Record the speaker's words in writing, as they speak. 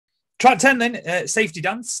Track 10 then, Safety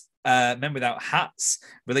Dance, Men Without Hats,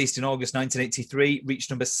 released in August 1983, reached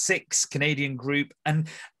number 6, Canadian group, and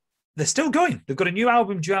they're still going. They've got a new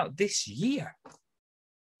album due out this year.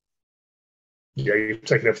 Yeah, you've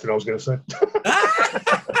taken everything I was going to say.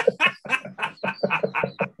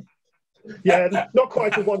 Yeah, not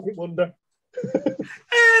quite a one-hit wonder.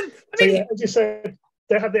 So yeah, as you said,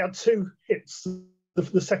 they had 2 hits.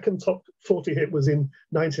 The second top 40 hit was in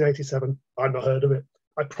 1987. I'd not heard of it.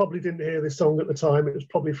 I probably didn't hear this song at the time. It was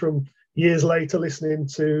probably from years later listening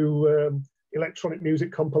to electronic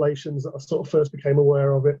music compilations that I sort of first became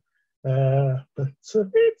aware of it. But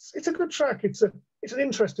it's a good track. It's an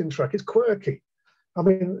interesting track. It's quirky. I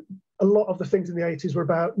mean, a lot of the things in the 80s were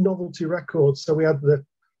about novelty records. So we had the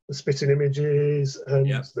Spitting Images and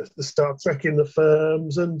the Star Trek in the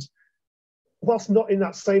Firms. And whilst not in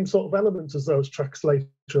that same sort of element as those tracks later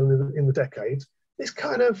in the decade, this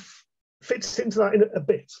kind of fits into that in a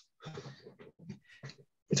bit.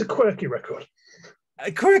 It's a quirky record.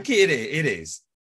 Quirky it is.